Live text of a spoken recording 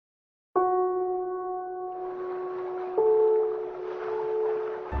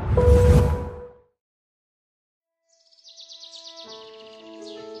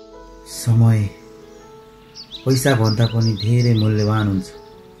समय पैसा भन्दा पनि धेरै मूल्यवान हुन्छ।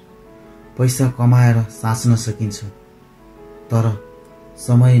 पैसा कमाएर साच्न सकिन्छ, तर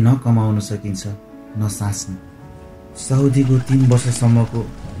समय न कमाउन सकिन्छ न साच्न। साउदीको 3 वर्षसम्मको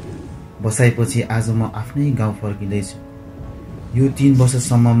बसाइपछि आज म आफ्नै गाउँ फर्किँदैछु। यो 3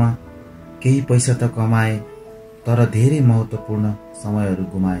 वर्षसम्ममा केही पैसा त कमाए, तर धेरै महत्त्वपूर्ण समयहरू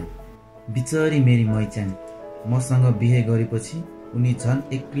गुमाए। बिचरी मेरी मैचाङ मसँग बिहे गरेपछि उनी झन्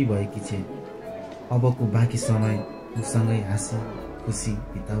एक्लै भएकी छे। अबको बाँकी समय उसँगै हाँसी खुसी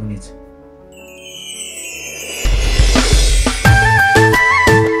बिताउनेछु।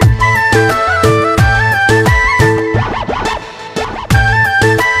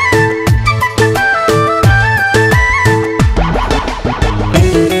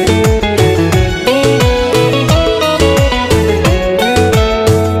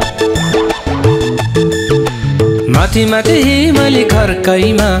 माथि माथि हिमाली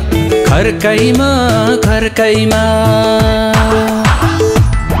खर्कैमा खर्कैमा खर्कैमा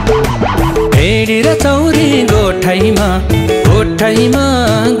भेडी र चौरी गोठैमा गोठैमा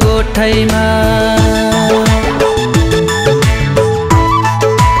गोठैमा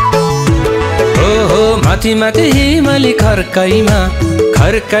ओहो माथि माथि हिमाली खर्कैमा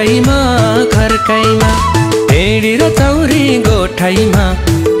खर्कैमा खर्कैमा भेडी र चौरी गोठैमा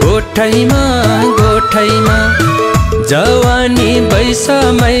गोठैमा गोठैमा जवानी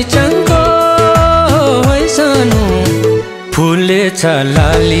बैसामै चङ्को हैसानु फुलेछ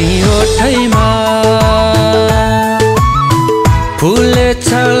लाली ओठैमा फुलेछ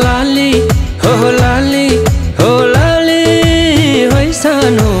लाली हो लाली हो लाली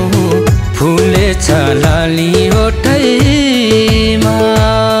हैसानु फुलेछ लाली ओठैमा।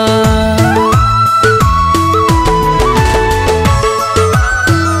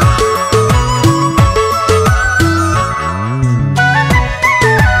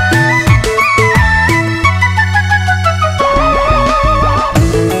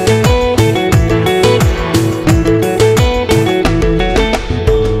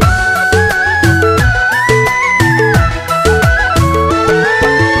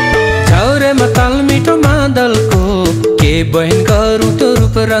 बहन गरौँ त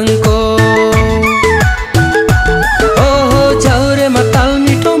रूप रङको ओहो झौरेमा ताल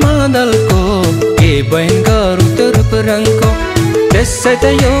मिठो मादलको के बहन गरौँ त रूप रङको। त्यसै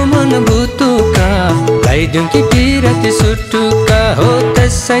त यो मन भुतुका लगाइदिउँ कि पिरती सुटुका हो।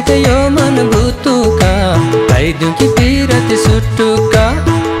 त्यसै त यो मन भुतुका लगाइदिउँ कि पिरती सुटुका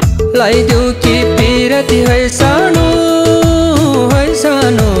लगाइदिउँ कि पिरती है सानो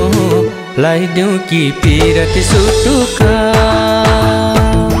लगाइदिउँ कि पिरती सुटुका।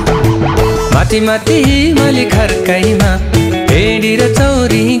 माथि माथि हिमाली खर्कैमा भेडी र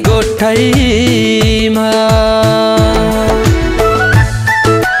चौरी गोठैमा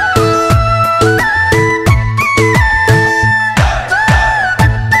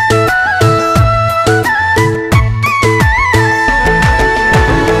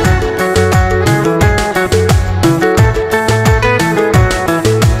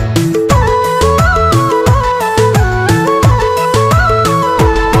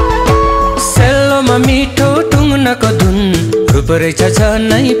मिठो टुङ्नको धुन रूप रहेछ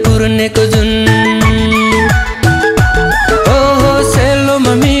झनै पुर्नेको जुन ओहो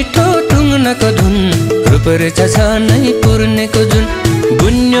सेलोमा मिठो टुङ्नको धुन रूप रहेछ झनै पुर्नेको जुन।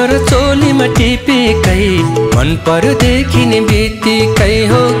 गुन्यो र चोलीमा टिपेकै मन पर्यो देखिने बित्तिकै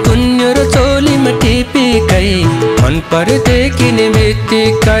हो। गुन्यो र चोलीमा टिपेकै मन पर्यो देखिने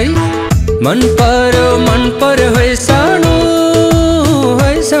बित्तिकै मन पर्यो है सानो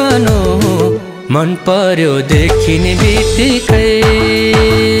मन पर्यो देखिने बित्तिकै।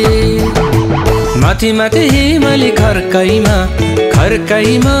 माथि माथि हिमाली खर्कैमा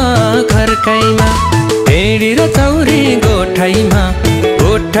खर्कैमा खर्कैमा भेडी र चौरी गोठैमा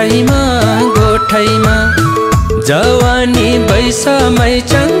गोठैमा गोठैमा जवानी बैसामै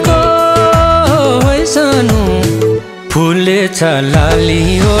चङ्को हैसानु फुलेछ लाली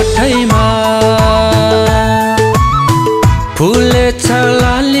ओठैमा फुलेछ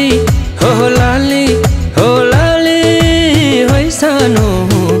लाली हो लाली हो लाली हैसानु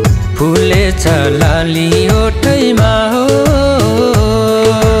फुलेछ लाली ओठैमा हो।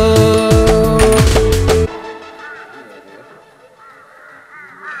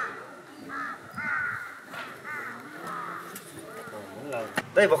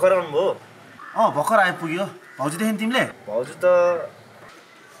 दाइ भर्खर आउनुभयो? भर्खर आइपुग्यो। भाउजू देख्यौ तिमीले? भाउजू त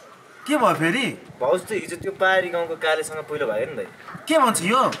के भयो फेरि? भाउजू त हिजो त्यो पाहाडी गाउँको कालेसँग पहिलो भयो नि दाइ। के भन्छ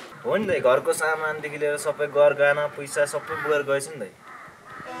यो? हो नि दाइ, घरको सामानदेखि लिएर सबै गरगाना पैसा सबै बोकेर गएछ नि दाइ।